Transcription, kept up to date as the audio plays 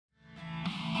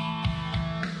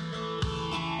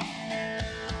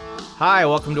Hi,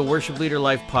 welcome to Worship Leader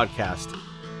Life Podcast.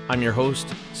 I'm your host,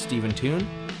 Stephen Toon,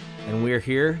 and we're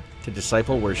here to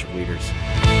disciple worship leaders.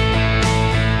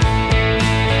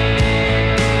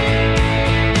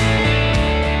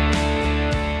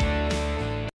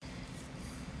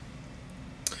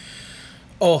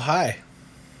 Oh, hi.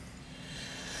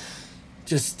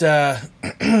 Just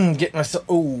getting myself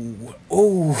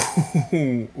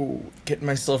getting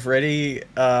myself ready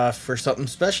for something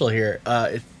special here.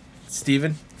 It's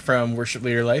Stephen from Worship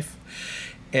Leader Life,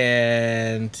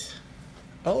 and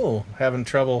having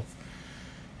trouble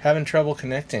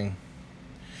connecting.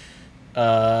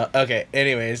 Okay.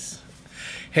 Anyways,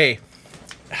 hey,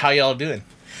 how y'all doing?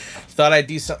 Thought I'd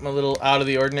do something a little out of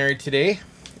the ordinary today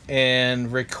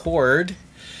and record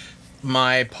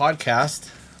my podcast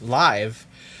live.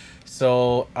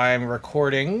 So I'm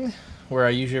recording where I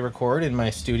usually record in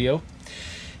my studio,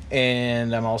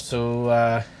 and I'm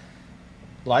also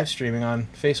live streaming on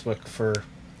Facebook for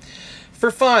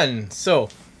fun. So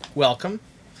welcome.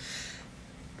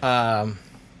 Got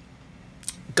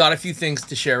a few things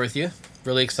to share with you.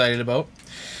 Really excited about.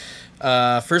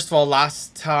 First of all,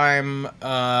 last time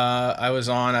I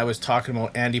was talking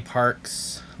about Andy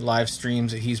Park's live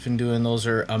streams that he's been doing. Those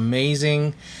are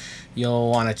amazing. You'll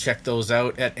want to check those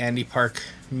out at Andy Park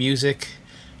Music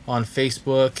on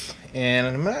Facebook. And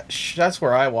I'm not sure, that's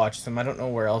where I watch them. I don't know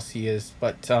where else he is.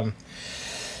 But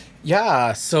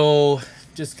yeah, so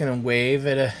just going to wave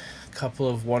at a couple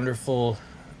of wonderful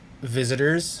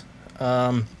visitors.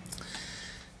 Now,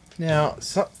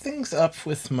 something's up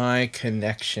with my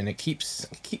connection. It keeps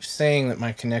saying that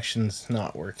my connection's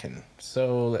not working.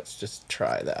 So let's just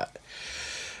try that.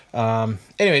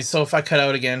 Anyway, so if I cut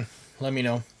out again, let me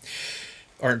know.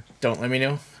 Or don't let me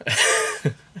know.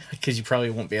 Because you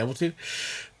probably won't be able to.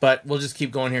 But we'll just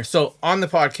keep going here. So on the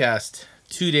podcast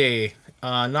today,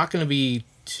 not going to be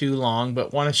too long,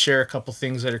 but want to share a couple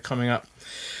things that are coming up.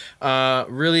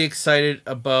 Really excited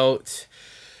about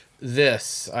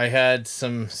this. I had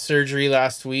some surgery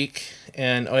last week,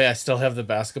 and I still have the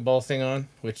basketball thing on,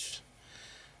 which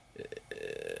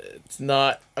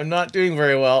I'm not doing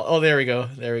very well. Oh, there we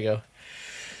go.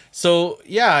 So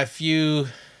yeah, that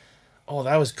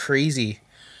was crazy.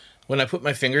 When I put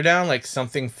my finger down, like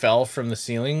something fell from the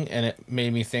ceiling, and it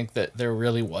made me think that there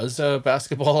really was a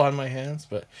basketball on my hands.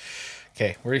 But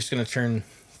okay, we're just going to turn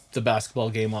the basketball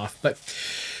game off. But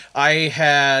I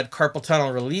had carpal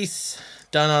tunnel release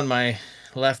done on my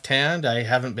left hand. I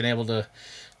haven't been able to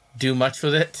do much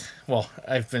with it. Well,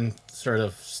 I've been sort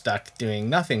of stuck doing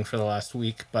nothing for the last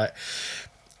week, but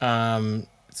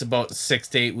it's about 6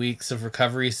 to 8 weeks of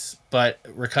recovery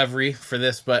for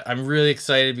this. But I'm really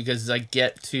excited because I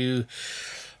get to,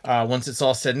 once it's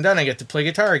all said and done, I get to play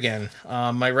guitar again.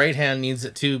 My right hand needs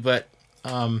it too, but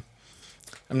I'm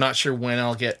not sure when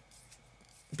I'll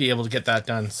be able to get that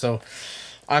done. So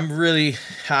I'm really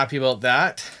happy about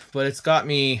that, but it's got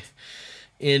me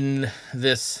in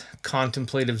this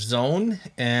contemplative zone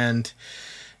and,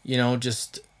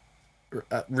 just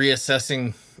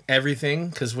reassessing everything.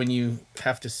 Because when you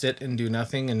have to sit and do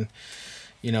nothing and,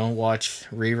 watch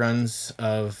reruns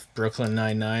of Brooklyn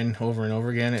Nine-Nine over and over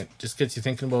again, it just gets you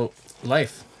thinking about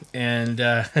life. And,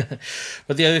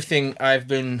 but the other thing, I've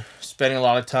been spending a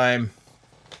lot of time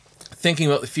thinking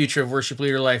about the future of Worship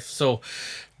Leader Life. So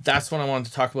that's what I wanted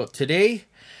to talk about today.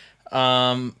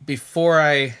 Before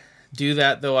I do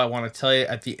that, though, I want to tell you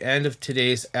at the end of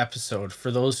today's episode,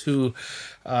 for those who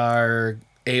are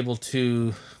able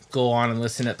to go on and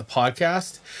listen at the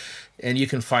podcast, and you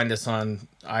can find us on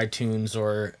iTunes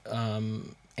or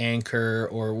Anchor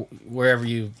or wherever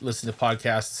you listen to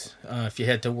podcasts. If you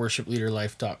head to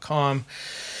worshipleaderlife.com,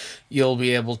 you'll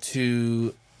be able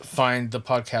to find the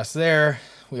podcast there.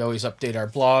 We always update our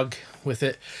blog with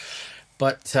it.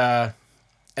 But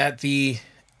at the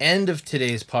end of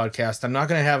today's podcast, I'm not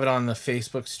going to have it on the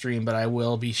Facebook stream, but I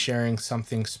will be sharing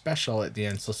something special at the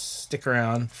end. So stick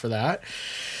around for that.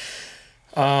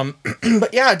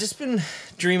 But yeah, just been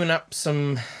dreaming up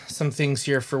some things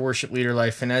here for Worship Leader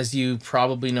Life. And as you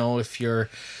probably know, if you've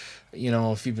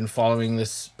been following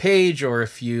this page or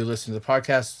if you listen to the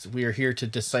podcast, we are here to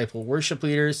disciple worship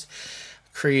leaders,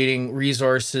 creating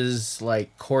resources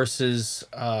like courses,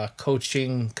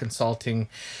 coaching, consulting,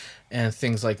 and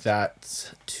things like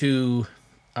that to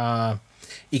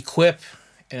equip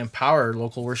and empower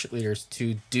local worship leaders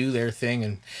to do their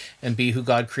thing and be who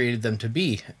God created them to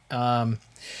be.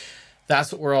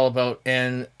 That's what we're all about.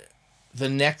 And the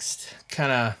next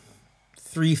kind of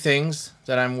 3 things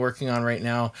that I'm working on right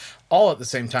now, all at the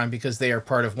same time, because they are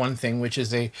part of one thing, which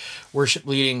is a worship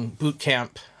leading boot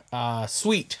camp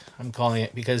suite, I'm calling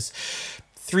it, because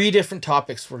 3 different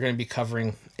topics we're going to be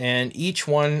covering, and each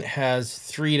one has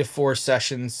 3 to 4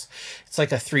 sessions. It's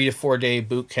like a 3 to 4 day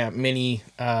boot camp, mini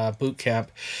boot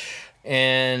camp.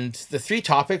 And the 3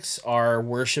 topics are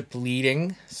worship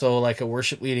leading, so like a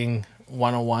worship leading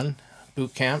 101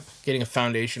 boot camp, getting a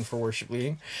foundation for worship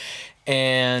leading,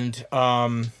 and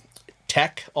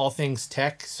tech, all things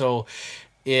tech. So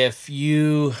if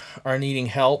you are needing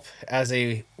help as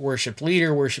a worship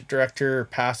leader, worship director,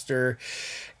 pastor,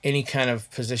 any kind of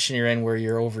position you're in where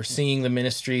you're overseeing the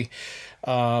ministry,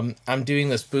 I'm doing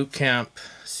this boot camp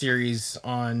series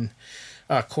on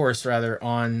course rather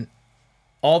on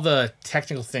all the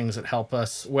technical things that help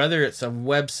us, whether it's a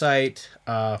website,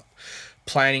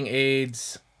 planning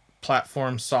aids,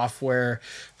 platform software,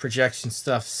 projection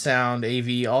stuff, sound,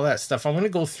 AV, all that stuff. I'm going to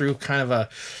go through kind of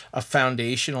a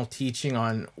foundational teaching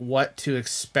on what to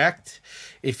expect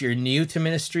if you're new to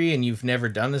ministry and you've never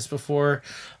done this before,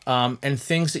 and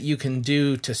things that you can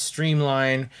do to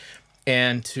streamline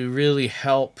and to really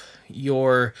help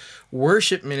your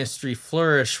worship ministry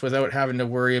flourish without having to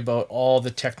worry about all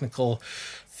the technical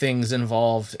things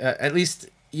involved. At least,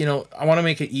 you know, I want to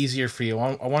make it easier for you.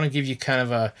 I want to give you kind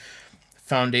of a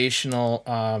foundational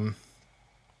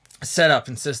setup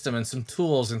and system and some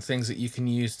tools and things that you can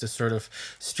use to sort of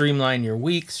streamline your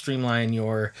week, streamline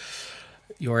your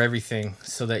everything,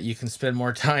 so that you can spend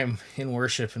more time in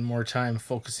worship and more time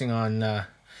focusing on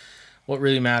what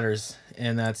really matters,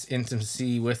 and that's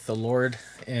intimacy with the Lord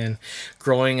and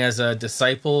growing as a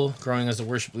disciple, growing as a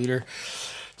worship leader.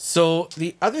 So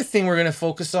the other thing we're going to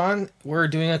focus on, we're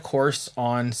doing a course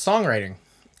on songwriting.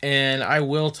 And I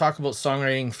will talk about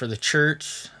songwriting for the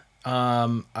church.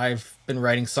 I've been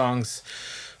writing songs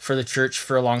for the church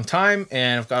for a long time,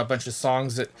 and I've got a bunch of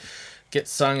songs that get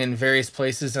sung in various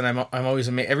places. And I'm always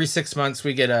amazed. Every 6 months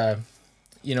we get a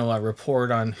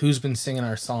report on who's been singing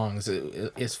our songs,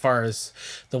 as far as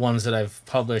the ones that I've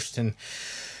published. And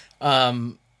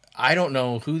I don't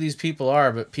know who these people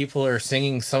are, but people are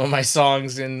singing some of my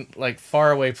songs in like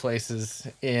faraway places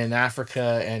in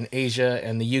Africa and Asia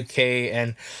and the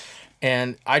UK,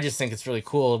 and I just think it's really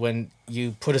cool when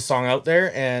you put a song out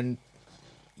there and,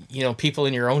 you know, people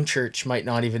in your own church might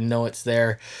not even know it's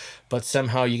there, but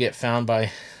somehow you get found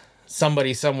by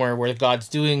somebody somewhere where God's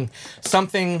doing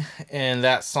something and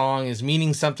that song is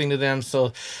meaning something to them.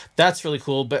 So that's really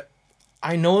cool. But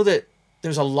I know that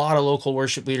there's a lot of local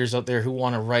worship leaders out there who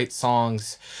want to write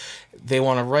songs. They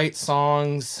want to write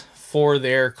songs for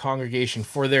their congregation,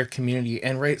 for their community,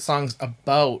 and write songs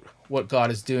about what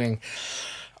God is doing.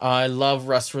 I love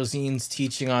Russ Rosine's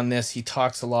teaching on this. He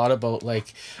talks a lot about,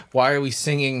 like, why are we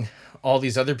singing all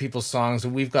these other people's songs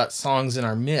when we've got songs in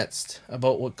our midst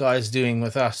about what God is doing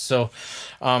with us? So,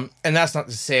 and that's not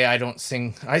to say I don't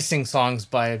sing. I sing songs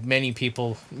by many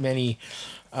people, many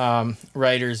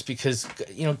writers, because,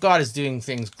 you know, God is doing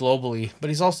things globally, but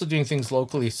he's also doing things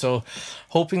locally. So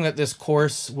hoping that this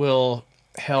course will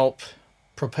help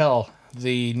propel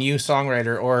the new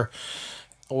songwriter, or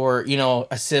you know,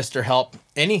 assist or help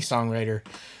any songwriter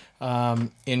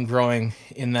in growing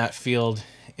in that field.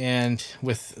 And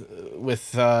with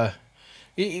whether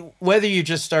you're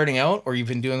just starting out or you've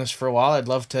been doing this for a while, I'd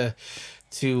love to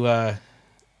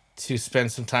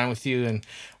spend some time with you and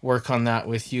work on that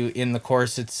with you in the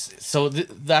course.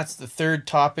 That's the third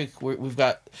topic. We've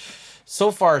got so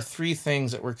far 3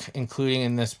 things that we're including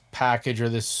in this package or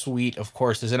this suite of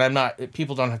courses. And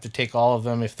people don't have to take all of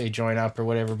them if they join up or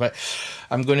whatever, but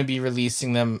I'm going to be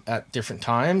releasing them at different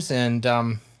times. And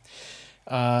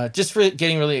just for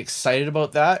getting really excited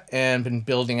about that, and been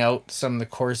building out some of the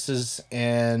courses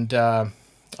and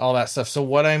all that stuff. So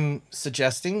what I'm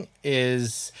suggesting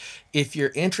is, if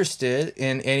you're interested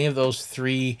in any of those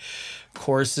 3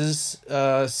 courses,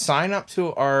 sign up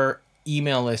to our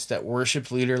email list at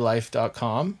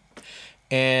worshipleaderlife.com,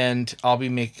 and I'll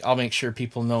make sure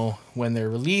people know when they're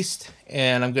released.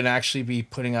 And I'm going to actually be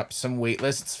putting up some wait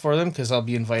lists for them, because I'll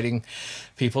be inviting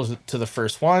people to the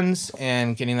first ones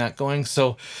and getting that going.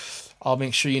 So I'll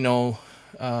make sure you know,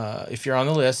 if you're on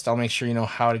the list, I'll make sure you know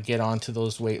how to get onto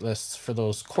those wait lists for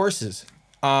those courses.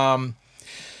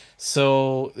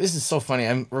 So this is so funny.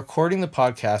 I'm recording the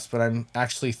podcast, but I'm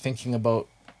actually thinking about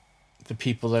the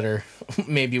people that are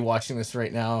maybe watching this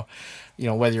right now, you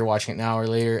know, whether you're watching it now or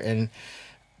later. And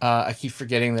I keep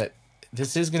forgetting that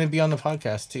this is going to be on the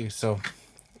podcast too. So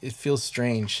it feels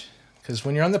strange, because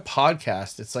when you're on the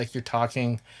podcast, it's like you're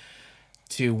talking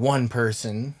to one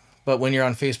person, but when you're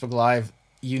on Facebook Live,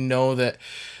 you know that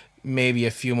maybe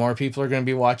a few more people are going to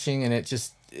be watching, and it's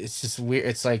just weird.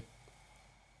 It's like,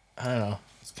 I don't know.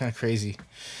 It's kind of crazy.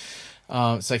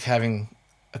 It's like having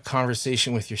a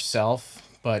conversation with yourself,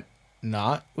 but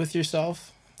not with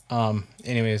yourself.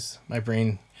 Anyways, my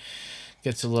brain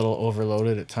gets a little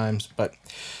overloaded at times. But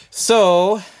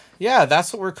so, yeah,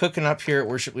 that's what we're cooking up here at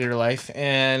Worship Leader Life.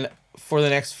 And for the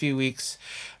next few weeks,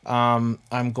 I'm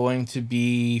going to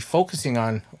be focusing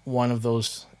on one of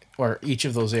those or each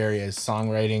of those areas: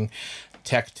 songwriting,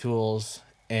 tech tools,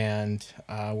 and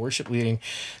worship leading,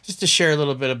 just to share a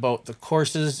little bit about the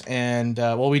courses. And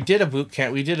well, we did a boot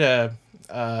camp. We did a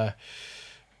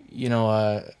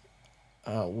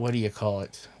what do you call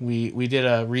it? We did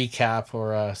a recap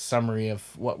or a summary of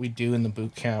what we do in the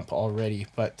boot camp already.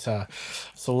 But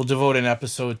so we'll devote an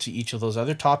episode to each of those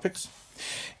other topics.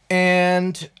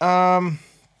 And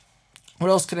what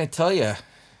else can I tell you?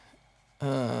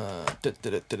 Oh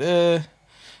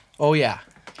yeah,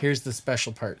 here's the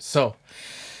special part. So,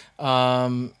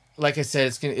 like I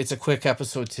said, it's a quick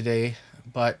episode today,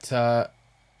 but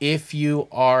if you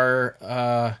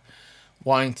are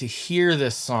wanting to hear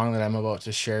this song that I'm about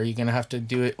to share, you're gonna have to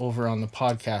do it over on the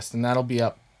podcast, and that'll be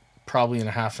up probably in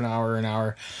a half an hour, an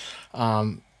hour.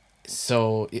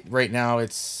 Right now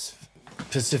it's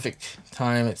Pacific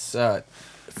time. It's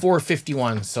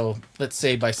 4:51. So let's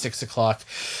say by 6 o'clock,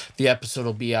 the episode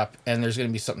will be up, and there's going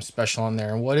to be something special on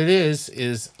there. And what it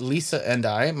is Lisa and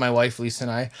I, my wife Lisa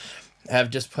and I, have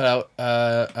just put out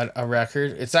a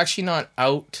record. It's actually not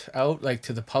out like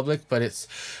to the public, but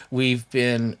we've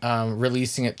been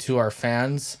releasing it to our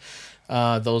fans,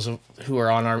 those who are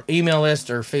on our email list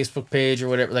or Facebook page or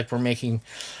whatever. Like, we're making,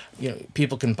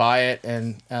 people can buy it,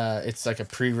 and it's like a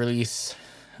pre-release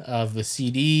of the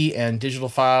CD and digital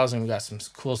files, and we got some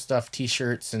cool stuff,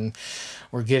 t-shirts, and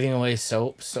we're giving away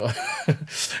soap. So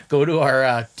go to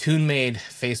our TuneMade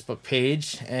Facebook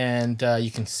page, and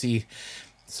you can see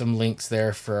some links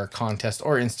there for our contest,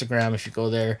 or Instagram if you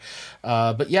go there.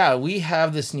 But yeah, we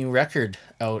have this new record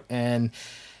out, and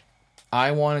I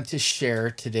wanted to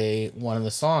share today one of the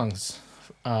songs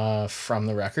from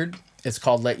the record. It's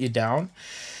called Let You Down.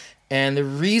 And the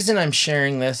reason I'm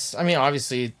sharing this, I mean,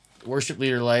 obviously, Worship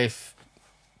Leader Life,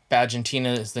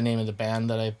 Badgentina is the name of the band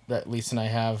that Lisa and I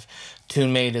have.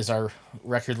 TuneMade is our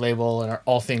record label, and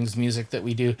all things music that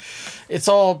we do. It's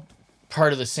all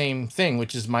part of the same thing,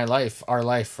 which is my life, our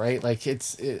life, right? Like,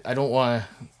 I don't want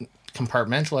to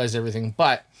compartmentalize everything,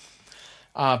 but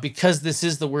because this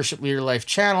is the Worship Leader Life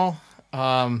channel,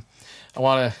 I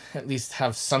want to at least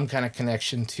have some kind of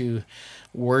connection to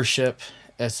worship,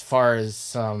 as far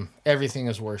as everything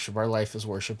is worship, our life is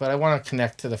worship. But I want to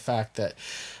connect to the fact that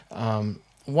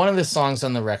one of the songs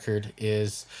on the record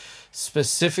is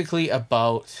specifically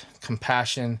about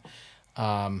compassion,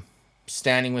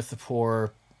 standing with the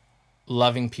poor,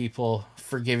 loving people,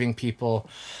 forgiving people,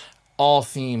 all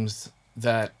themes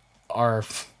that are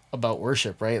about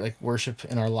worship, right? Like, worship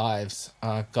in our lives.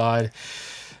 God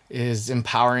is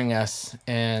empowering us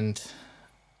and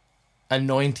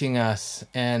anointing us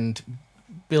and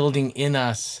building in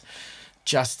us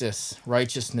justice,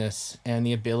 righteousness, and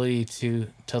the ability to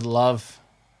love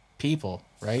people,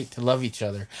 right? To love each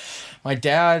other. My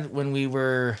dad, when we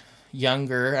were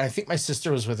younger, I think my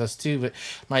sister was with us too, but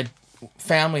my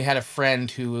family had a friend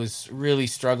who was really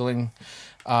struggling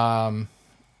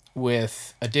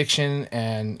with addiction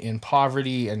and in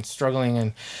poverty and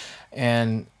struggling,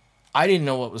 and I didn't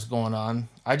know what was going on.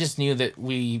 I just knew that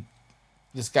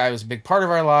this guy was a big part of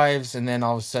our lives, and then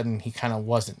all of a sudden he kind of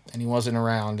wasn't, and he wasn't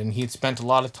around, and he'd spent a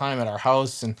lot of time at our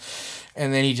house, and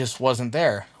then he just wasn't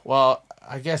there. Well,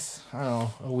 I guess, I don't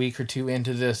know, a week or two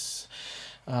into this,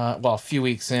 a few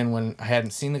weeks in, when I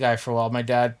hadn't seen the guy for a while, my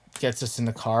dad gets us in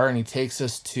the car, and he takes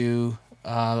us to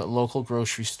the local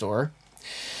grocery store,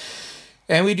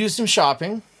 and we do some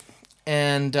shopping,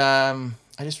 and I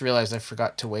just realized I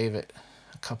forgot to wave at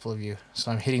a couple of you,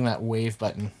 so I'm hitting that wave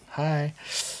button. Hi.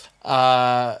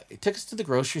 It took us to the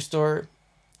grocery store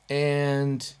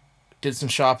and did some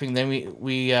shopping. Then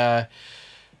we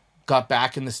got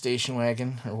back in the station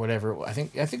wagon or whatever. I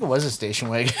think it was a station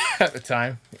wagon at the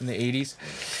time in the 80s.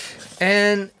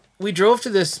 And we drove to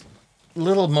this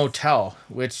little motel,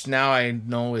 which now I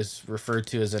know is referred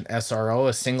to as an SRO,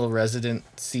 a single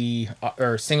residency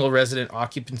or single resident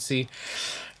occupancy.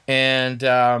 And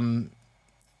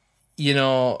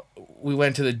we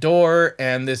went to the door,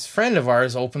 and this friend of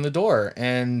ours opened the door,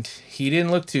 and he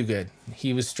didn't look too good.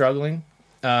 He was struggling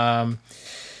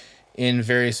in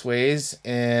various ways,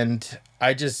 and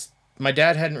my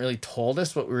dad hadn't really told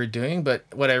us what we were doing, but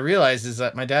what I realized is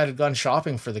that my dad had gone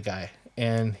shopping for the guy,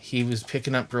 and he was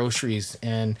picking up groceries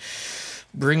and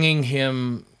bringing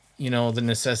him, the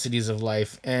necessities of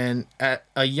life. And at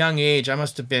a young age, I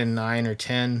must have been 9 or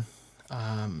 10,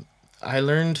 I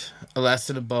learned a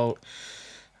lesson about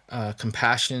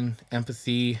compassion,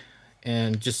 empathy,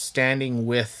 and just standing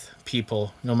with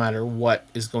people no matter what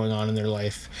is going on in their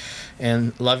life,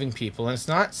 and loving people. And it's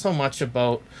not so much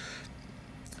about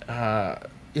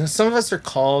some of us are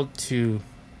called to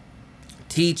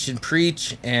teach and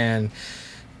preach and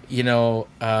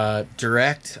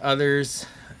direct others.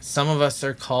 Some of us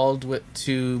are called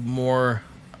to more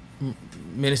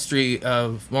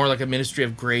like a ministry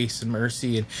of grace and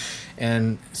mercy,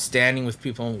 and standing with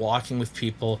people and walking with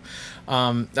people.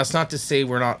 That's not to say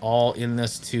we're not all in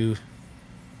this to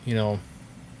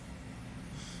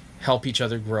help each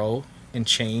other grow and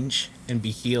change and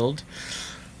be healed,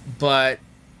 but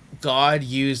God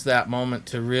used that moment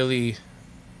to really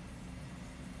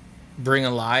bring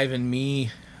alive in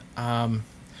me, I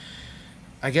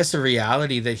guess, a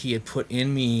reality that he had put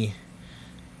in me: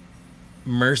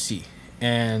 mercy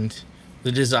and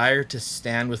the desire to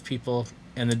stand with people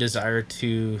and the desire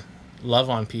to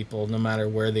love on people no matter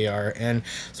where they are. And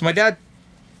so my dad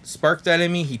sparked that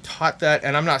in me. He taught that,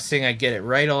 and I'm not saying I get it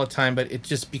right all the time, but it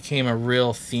just became a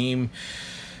real theme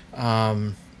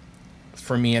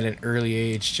for me at an early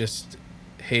age. Just,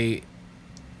 hey,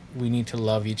 we need to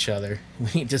love each other,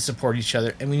 we need to support each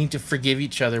other, and we need to forgive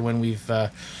each other when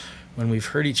we've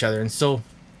hurt each other. And so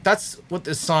that's what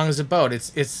this song is about.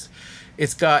 It's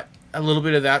got a little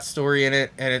bit of that story in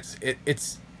it, and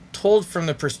it's told from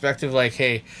the perspective like,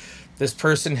 hey, this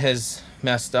person has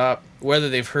messed up, whether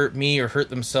they've hurt me or hurt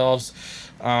themselves,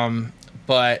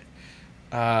 but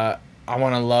I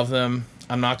want to love them.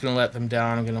 I'm not going to let them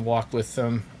down. I'm going to walk with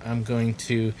them. I'm going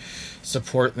to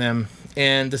support them.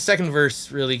 And the second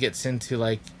verse really gets into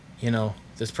like,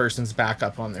 this person's back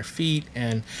up on their feet.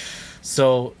 And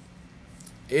so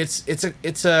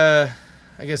it's a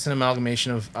I guess an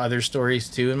amalgamation of other stories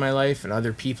too in my life and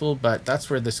other people, but that's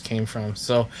where this came from.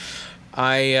 So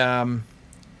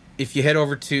if you head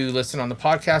over to listen on the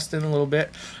podcast in a little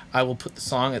bit, I will put the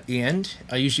song at the end.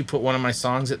 I usually put one of my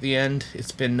songs at the end.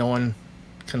 It's been No One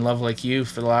Can Love Like You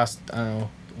for the last,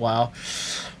 while.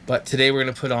 But today we're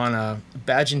going to put on a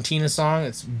Badgentina song.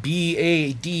 It's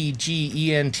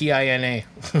Badgentina.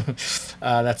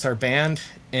 That's our band,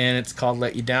 and it's called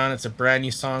Let You Down. It's a brand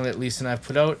new song that Lisa and I have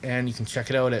put out, and you can check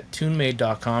it out at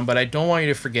tunemade.com. But I don't want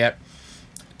you to forget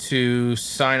to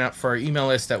sign up for our email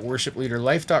list at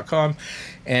worshipleaderlife.com,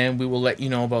 and we will let you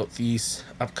know about these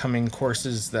upcoming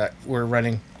courses that we're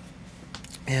running.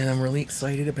 And I'm really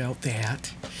excited about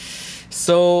that.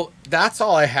 So that's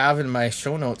all I have in my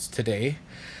show notes today.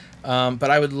 But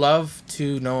I would love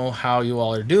to know how you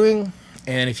all are doing.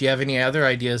 And if you have any other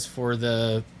ideas for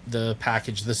the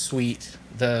package, the suite,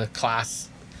 the class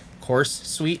course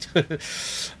suite,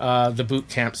 the boot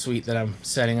camp suite that I'm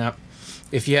setting up.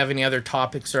 If you have any other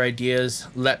topics or ideas,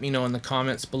 let me know in the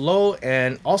comments below.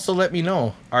 And also let me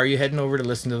know, are you heading over to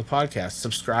listen to the podcast?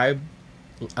 Subscribe,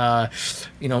 put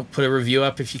a review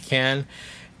up if you can.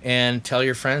 And tell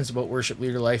your friends about Worship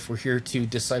Leader Life. We're here to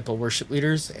disciple worship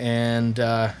leaders. And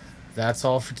that's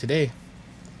all for today.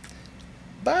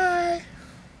 Bye.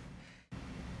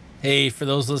 Hey, for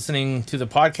those listening to the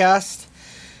podcast,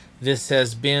 this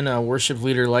has been a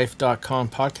worshipleaderlife.com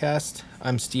podcast.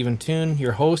 I'm Stephen Toon,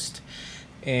 your host.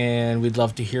 And we'd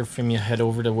love to hear from you. Head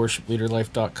over to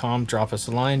worshipleaderlife.com. Drop us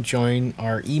a line. Join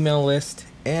our email list.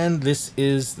 And this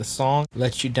is the song,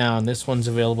 Let You Down. This one's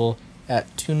available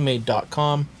at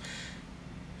tunemade.com.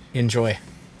 Enjoy.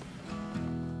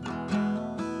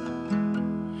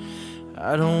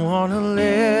 I don't want to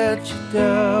let you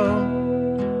down.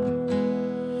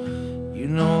 You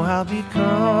know I'll be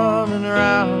coming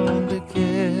around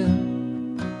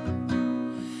again.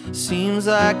 Seems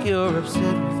like you're upset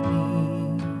with me.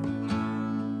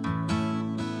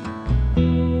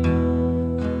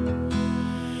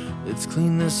 Let's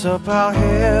clean this up, I'll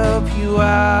help you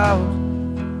out.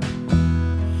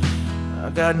 I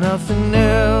got nothing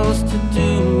else to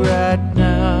do right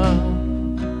now.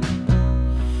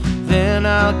 Then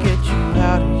I'll get you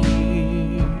out of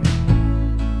here.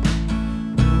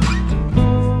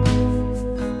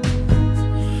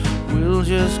 We'll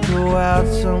just go out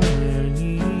somewhere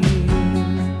near.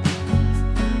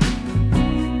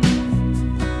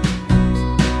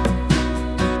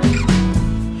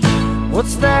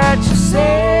 What's that you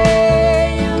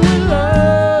say? You will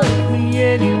love me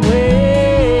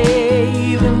anyway,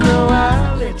 even though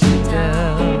I let you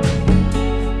down.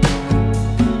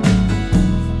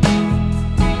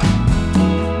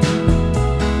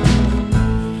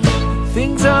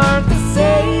 Things aren't the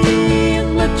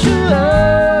same, but you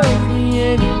love me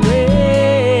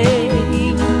anyway.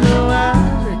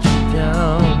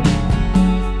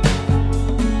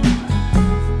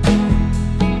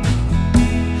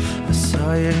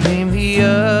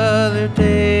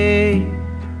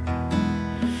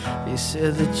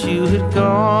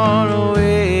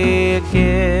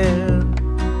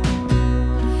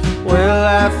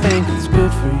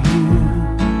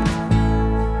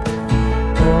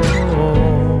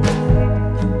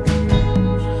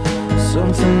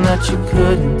 what you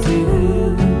couldn't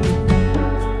do.